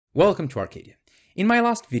Welcome to Arcadian. In my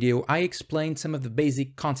last video, I explained some of the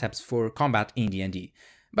basic concepts for combat in D&D,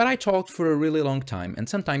 but I talked for a really long time and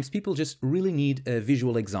sometimes people just really need a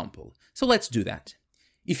visual example. So let's do that.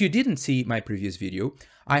 If you didn't see my previous video,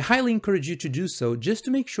 I highly encourage you to do so just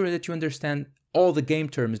to make sure that you understand all the game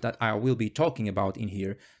terms that I will be talking about in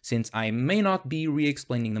here, since I may not be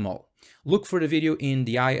re-explaining them all. Look for the video in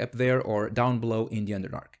the eye up there or down below in the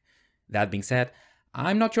Underdark. That being said,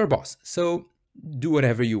 I'm not your boss, so do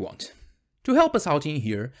whatever you want. To help us out in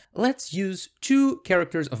here, let's use two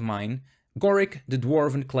characters of mine, Goric, the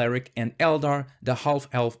Dwarven Cleric, and Eldar, the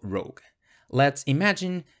Half-Elf Rogue. Let's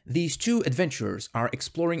imagine these two adventurers are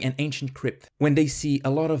exploring an ancient crypt. When they see a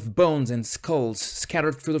lot of bones and skulls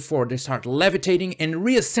scattered through the floor, they start levitating and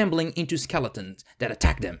reassembling into skeletons that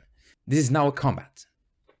attack them. This is now a combat.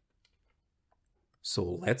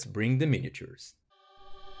 So let's bring the miniatures.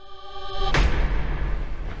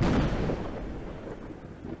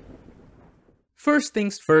 First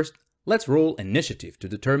things first, let's roll initiative to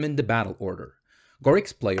determine the battle order.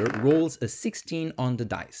 Goric's player rolls a 16 on the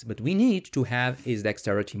dice, but we need to have his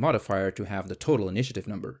dexterity modifier to have the total initiative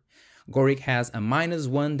number. Goric has a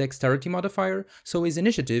 -1 dexterity modifier, so his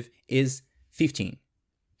initiative is 15.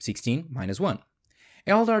 16 minus 1.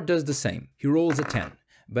 Eldar does the same, he rolls a 10,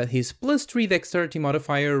 but his +3 dexterity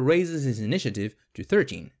modifier raises his initiative to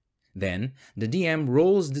 13. Then, the DM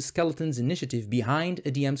rolls the skeleton's initiative behind a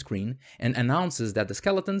DM screen and announces that the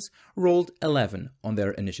skeletons rolled 11 on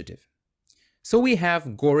their initiative. So we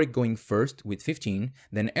have Goric going first with 15,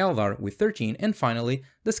 then Eldar with 13, and finally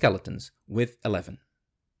the skeletons with 11.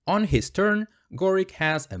 On his turn, Goric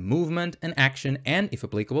has a movement, an action, and, if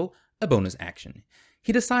applicable, a bonus action.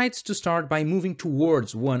 He decides to start by moving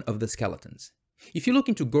towards one of the skeletons. If you look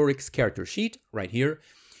into Goric's character sheet, right here,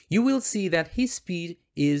 you will see that his speed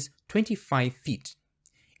is 25 feet.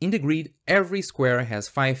 In the grid, every square has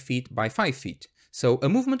 5 feet by 5 feet, so a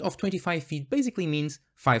movement of 25 feet basically means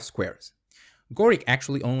 5 squares. Goric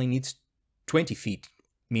actually only needs 20 feet,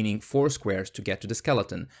 meaning 4 squares to get to the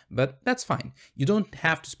skeleton, but that's fine. You don't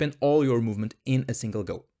have to spend all your movement in a single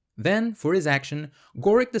go. Then, for his action,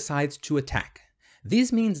 Goric decides to attack.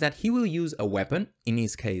 This means that he will use a weapon, in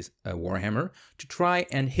his case a warhammer, to try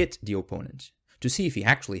and hit the opponent. To see if he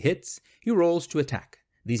actually hits, he rolls to attack.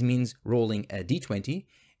 This means rolling a d20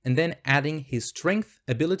 and then adding his strength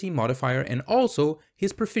ability modifier and also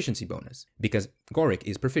his proficiency bonus, because Goric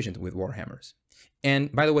is proficient with warhammers.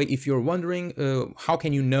 And by the way, if you're wondering how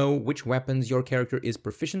can you know which weapons your character is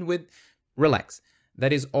proficient with, relax.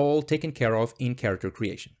 That is all taken care of in character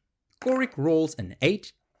creation. Goric rolls an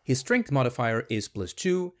 8, his strength modifier is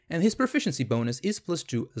 +2, and his proficiency bonus is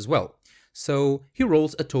 +2 as well. So he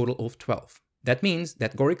rolls a total of 12. That means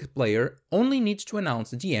that Goric's player only needs to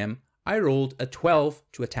announce to the DM, I rolled a 12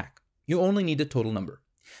 to attack. You only need the total number.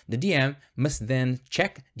 The DM must then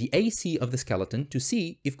check the AC of the skeleton to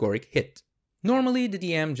see if Goric hit. Normally the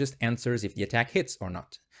DM just answers if the attack hits or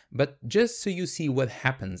not. But just so you see what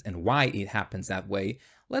happens and why it happens that way,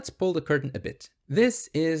 let's pull the curtain a bit. This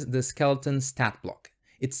is the skeleton stat block.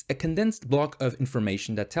 It's a condensed block of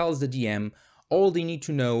information that tells the DM all they need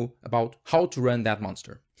to know about how to run that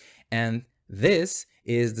monster. And this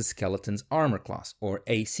is the skeleton's armor class, or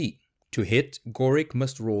AC. To hit, Goric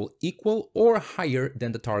must roll equal or higher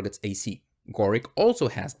than the target's AC. Goric also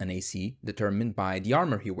has an AC determined by the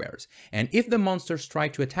armor he wears, and if the monsters try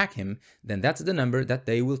to attack him, then that's the number that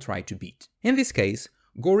they will try to beat. In this case,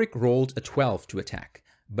 Goric rolled a 12 to attack,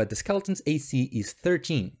 but the skeleton's AC is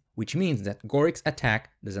 13, which means that Goric's attack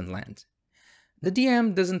doesn't land. The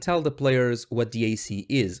DM doesn't tell the players what the AC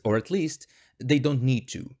is, or at least they don't need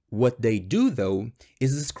to. What they do, though,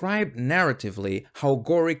 is describe narratively how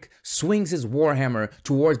Goric swings his warhammer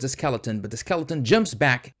towards the skeleton, but the skeleton jumps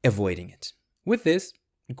back, avoiding it. With this,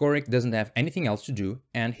 Goric doesn't have anything else to do,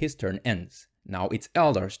 and his turn ends. Now it's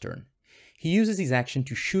Eldar's turn. He uses his action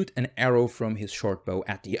to shoot an arrow from his short bow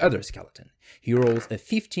at the other skeleton. He rolls a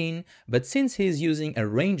 15, but since he's using a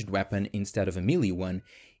ranged weapon instead of a melee one,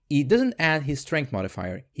 he doesn't add his strength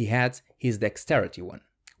modifier, he adds his dexterity one,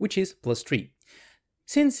 which is +3.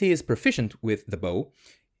 Since he is proficient with the bow,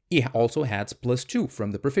 he also adds +2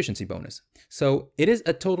 from the proficiency bonus. So it is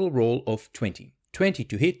a total roll of 20. 20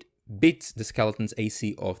 to hit beats the skeleton's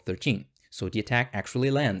AC of 13, so the attack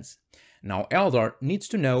actually lands. Now Eldar needs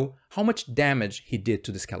to know how much damage he did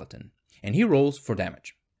to the skeleton, and he rolls for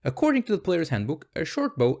damage. According to the player's handbook, a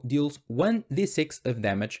short bow deals 1d6 of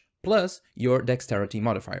damage plus your dexterity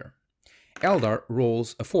modifier. Eldar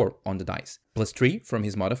rolls a 4 on the dice, +3 from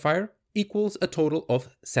his modifier, equals a total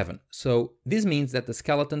of 7. So this means that the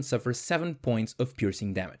skeleton suffers 7 points of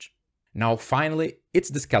piercing damage. Now finally, it's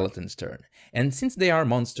the skeleton's turn, and since they are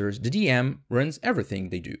monsters, the DM runs everything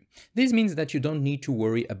they do. This means that you don't need to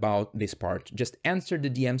worry about this part, just answer the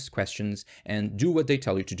DM's questions and do what they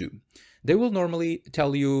tell you to do. They will normally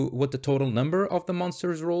tell you what the total number of the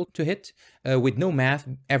monsters roll to hit, with no math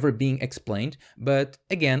ever being explained, but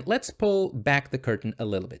again, let's pull back the curtain a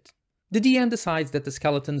little bit. The DM decides that the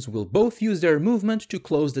skeletons will both use their movement to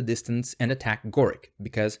close the distance and attack Goric,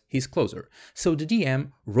 because he's closer. So the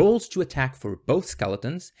DM rolls to attack for both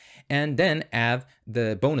skeletons, and then add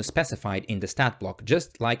the bonus specified in the stat block,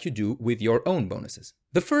 just like you do with your own bonuses.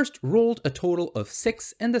 The first rolled a total of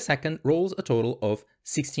 6, and the second rolls a total of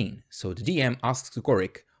 16. So the DM asks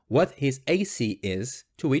Goric what his AC is,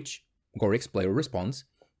 to which Goric's player responds,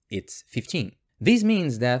 it's 15. This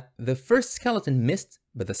means that the first skeleton missed,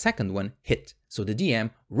 but the second one hit, so the DM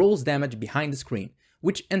rolls damage behind the screen,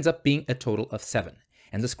 which ends up being a total of 7,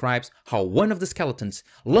 and describes how one of the skeletons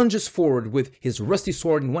lunges forward with his rusty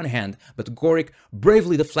sword in one hand, but Goric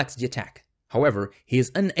bravely deflects the attack. However, he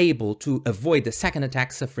is unable to avoid the second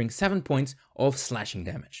attack, suffering 7 points of slashing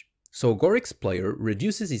damage. So Goric's player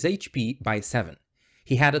reduces his HP by 7.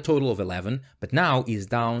 He had a total of 11, but now is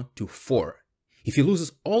down to 4. If he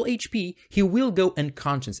loses all HP, he will go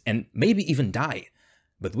unconscious and maybe even die.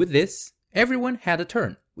 But with this, everyone had a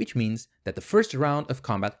turn, which means that the first round of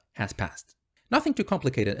combat has passed. Nothing too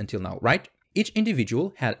complicated until now, right? Each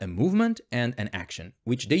individual had a movement and an action,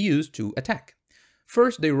 which they used to attack.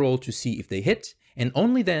 First, they rolled to see if they hit, and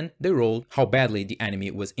only then they rolled how badly the enemy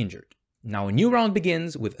was injured. Now a new round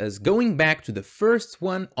begins with us going back to the first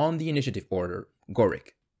one on the initiative order,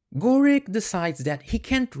 Goric. Goric decides that he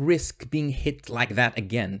can't risk being hit like that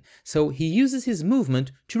again, so he uses his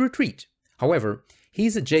movement to retreat. However,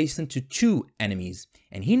 he's adjacent to 2 enemies,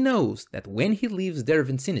 and he knows that when he leaves their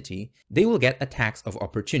vicinity, they will get attacks of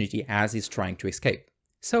opportunity as he's trying to escape.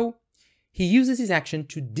 So, he uses his action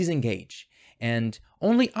to disengage, and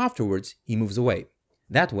only afterwards he moves away.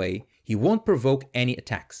 That way, he won't provoke any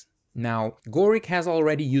attacks. Now, Goric has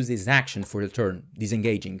already used his action for the turn,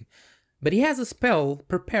 disengaging, but he has a spell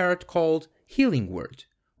prepared called Healing Word,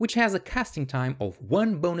 which has a casting time of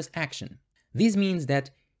 1 bonus action. This means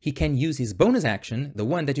that he can use his bonus action, the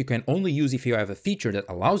one that you can only use if you have a feature that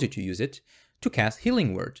allows you to use it, to cast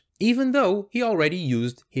Healing Word, even though he already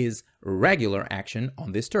used his regular action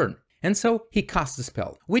on this turn. And so he casts the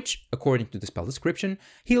spell, which, according to the spell description,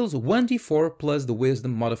 heals 1d4 plus the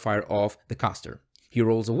wisdom modifier of the caster. He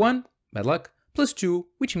rolls a 1, bad luck, plus 2,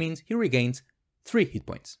 which means he regains 3 hit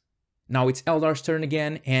points. Now it's Eldar's turn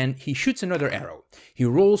again, and he shoots another arrow. He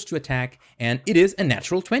rolls to attack, and it is a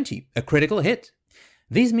natural 20, a critical hit.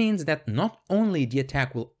 This means that not only the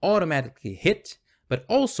attack will automatically hit, but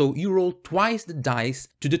also you roll twice the dice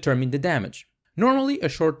to determine the damage. Normally a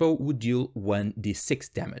shortbow would deal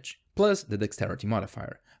 1d6 damage, plus the dexterity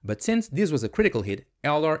modifier, but since this was a critical hit,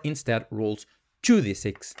 Eldar instead rolls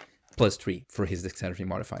 2d6 plus 3 for his dexterity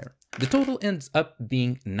modifier. The total ends up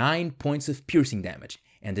being 9 points of piercing damage,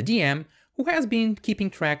 and the DM, who has been keeping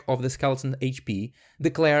track of the skeleton's HP,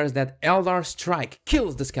 declares that Eldar's strike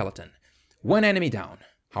kills the skeleton. 1 enemy down.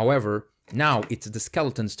 However, now it's the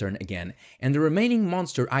skeleton's turn again, and the remaining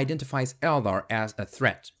monster identifies Eldar as a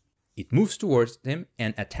threat. It moves towards him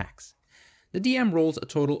and attacks. The DM rolls a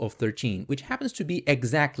total of 13, which happens to be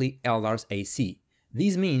exactly Eldar's AC.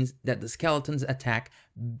 This means that the skeleton's attack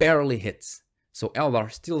barely hits, so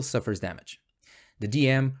Eldar still suffers damage. The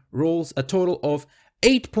DM rolls a total of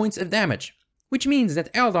 8 points of damage, which means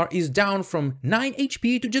that Eldar is down from 9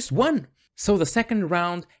 HP to just 1. So the second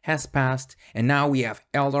round has passed, and now we have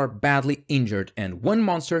Eldar badly injured and 1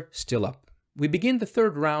 monster still up. We begin the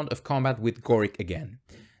third round of combat with Goric again.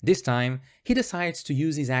 This time, he decides to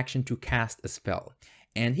use his action to cast a spell,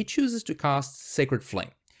 and he chooses to cast Sacred Flame.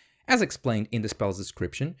 As explained in the spell's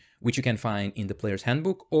description, which you can find in the player's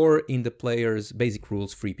handbook or in the player's basic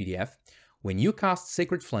rules free PDF, when you cast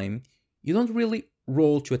Sacred Flame, you don't really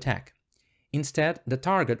roll to attack. Instead, the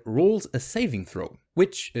target rolls a saving throw,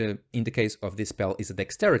 which, in the case of this spell, is a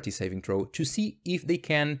dexterity saving throw, to see if they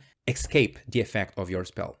can escape the effect of your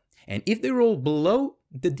spell. And if they roll below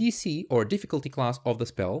the DC or difficulty class of the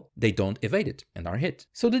spell, they don't evade it and are hit.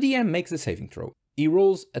 So the DM makes the saving throw. He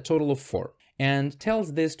rolls a total of 4 and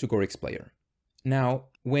tells this to Goric's player. Now,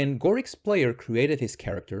 when Goric's player created his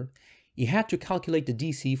character, he had to calculate the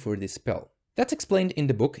DC for this spell. That's explained in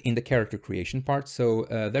the book in the character creation part, so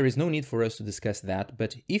there is no need for us to discuss that,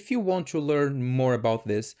 but if you want to learn more about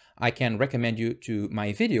this, I can recommend you to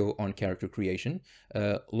my video on character creation.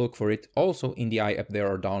 Look for it also in the eye up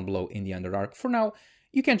there or down below in the Underdark. For now,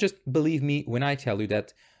 you can just believe me when I tell you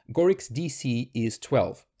that Gorik's DC is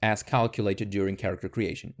 12, as calculated during character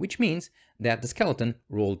creation, which means that the skeleton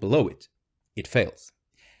rolled below it. It fails.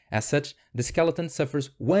 As such, the skeleton suffers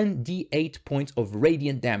 1d8 points of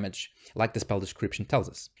radiant damage, like the spell description tells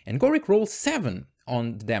us. And Gorik rolls 7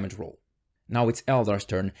 on the damage roll. Now it's Eldar's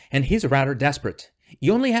turn, and he's rather desperate. He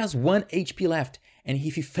only has 1 HP left, and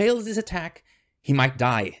if he fails this attack, he might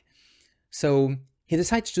die. So he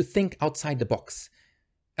decides to think outside the box.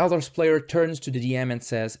 Eldar's player turns to the DM and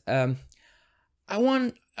says, I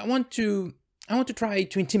want to try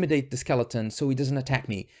to intimidate the skeleton so he doesn't attack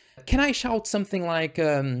me. Can I shout something like,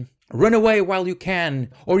 run away while you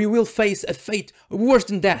can, or you will face a fate worse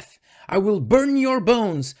than death. I will burn your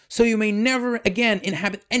bones so you may never again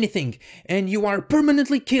inhabit anything, and you are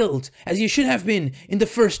permanently killed, as you should have been in the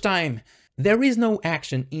first time. There is no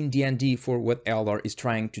action in D&D for what Eldar is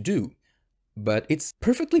trying to do, but it's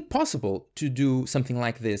perfectly possible to do something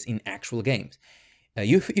like this in actual games.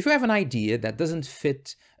 If you have an idea that doesn't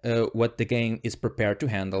fit what the game is prepared to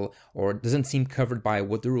handle or doesn't seem covered by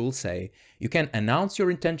what the rules say, you can announce your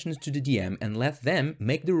intentions to the DM and let them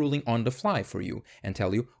make the ruling on the fly for you and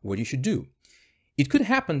tell you what you should do. It could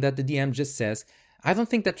happen that the DM just says, I don't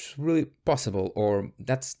think that's really possible, or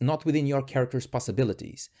that's not within your character's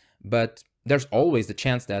possibilities, but there's always the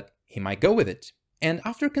chance that he might go with it. And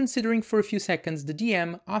after considering for a few seconds, the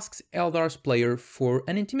DM asks Eldar's player for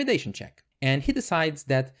an intimidation check. And he decides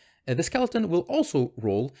that the skeleton will also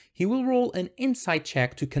roll. He will roll an insight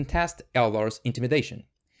check to contest Eldar's intimidation.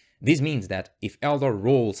 This means that if Eldar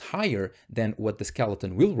rolls higher than what the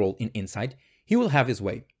skeleton will roll in insight, he will have his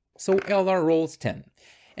way. So Eldar rolls 10.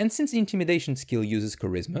 And since the intimidation skill uses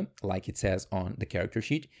charisma, like it says on the character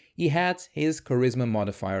sheet, he adds his charisma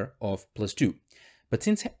modifier of +2. But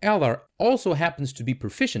since Eldar also happens to be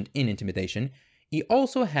proficient in intimidation, he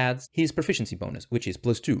also has his proficiency bonus, which is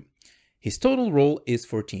 +2. His total roll is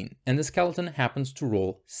 14, and the skeleton happens to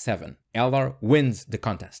roll 7. Eldar wins the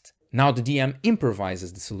contest. Now the DM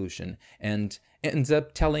improvises the solution and ends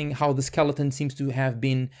up telling how the skeleton seems to have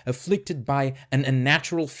been afflicted by an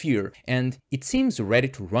unnatural fear, and it seems ready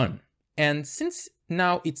to run. And since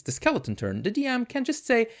now it's the skeleton turn, the DM can just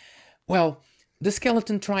say, well, the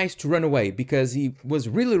skeleton tries to run away because he was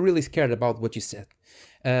really scared about what you said.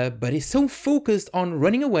 But he's so focused on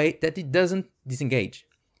running away that he doesn't disengage.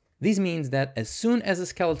 This means that as soon as the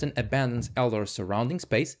skeleton abandons Eldar's surrounding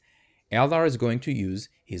space, Eldar is going to use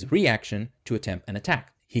his reaction to attempt an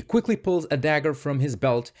attack. He quickly pulls a dagger from his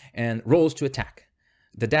belt and rolls to attack.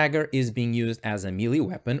 The dagger is being used as a melee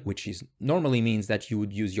weapon, which normally means that you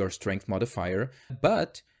would use your strength modifier,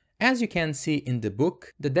 but as you can see in the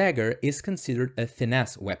book, the dagger is considered a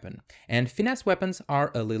finesse weapon. And finesse weapons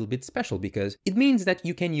are a little bit special because it means that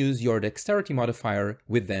you can use your dexterity modifier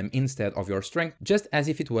with them instead of your strength, just as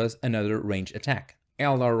if it was another ranged attack.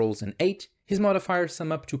 Eldar rolls an 8, his modifiers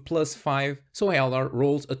sum up to +5, so Eldar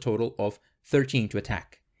rolls a total of 13 to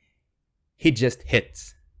attack. He just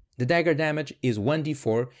hits. The dagger damage is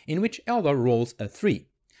 1d4, in which Eldar rolls a 3,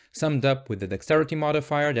 summed up with the dexterity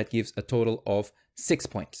modifier that gives a total of 6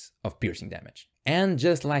 points of piercing damage. And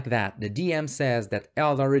just like that, the DM says that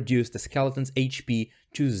Eldar reduced the skeleton's HP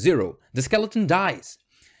to 0. The skeleton dies.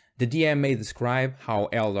 The DM may describe how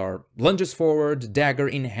Eldar lunges forward, dagger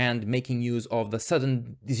in hand, making use of the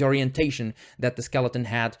sudden disorientation that the skeleton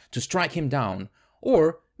had to strike him down,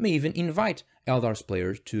 or may even invite Eldar's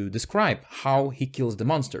players to describe how he kills the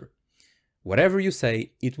monster. Whatever you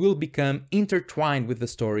say, it will become intertwined with the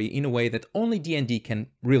story in a way that only D&D can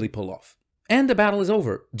really pull off. And the battle is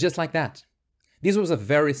over, just like that. This was a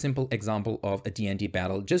very simple example of a D&D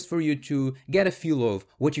battle, just for you to get a feel of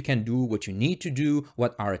what you can do, what you need to do,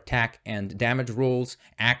 what are attack and damage rolls,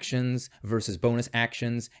 actions versus bonus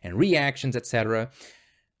actions, and reactions, etc.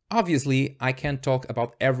 Obviously, I can't talk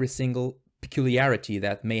about every single peculiarity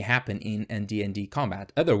that may happen in a D&D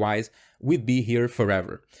combat, otherwise we'd be here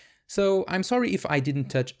forever. So I'm sorry if I didn't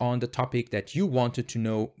touch on the topic that you wanted to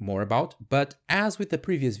know more about, but as with the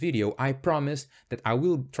previous video, I promised that I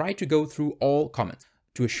will try to go through all comments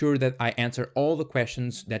to assure that I answer all the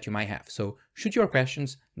questions that you might have. So shoot your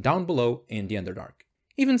questions down below in the Underdark.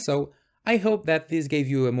 Even so, I hope that this gave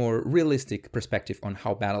you a more realistic perspective on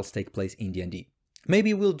how battles take place in D&D.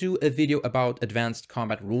 Maybe we'll do a video about advanced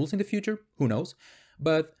combat rules in the future, who knows?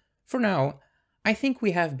 But for now, I think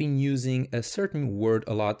we have been using a certain word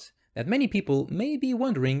a lot that many people may be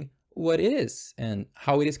wondering what it is and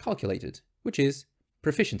how it is calculated, which is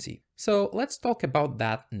proficiency. So let's talk about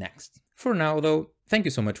that next. For now though, thank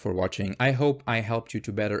you so much for watching. I hope I helped you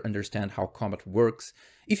to better understand how combat works.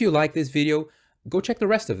 If you like this video, go check the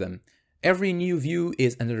rest of them. Every new view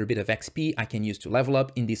is another bit of XP I can use to level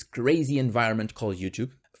up in this crazy environment called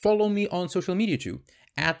YouTube. follow me on social media too,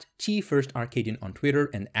 at @TFirstArcadian on Twitter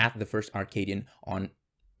and at @TheFirstArcadian on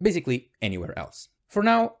basically anywhere else. For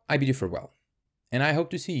now, I bid you farewell, and I hope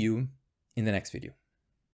to see you in the next video.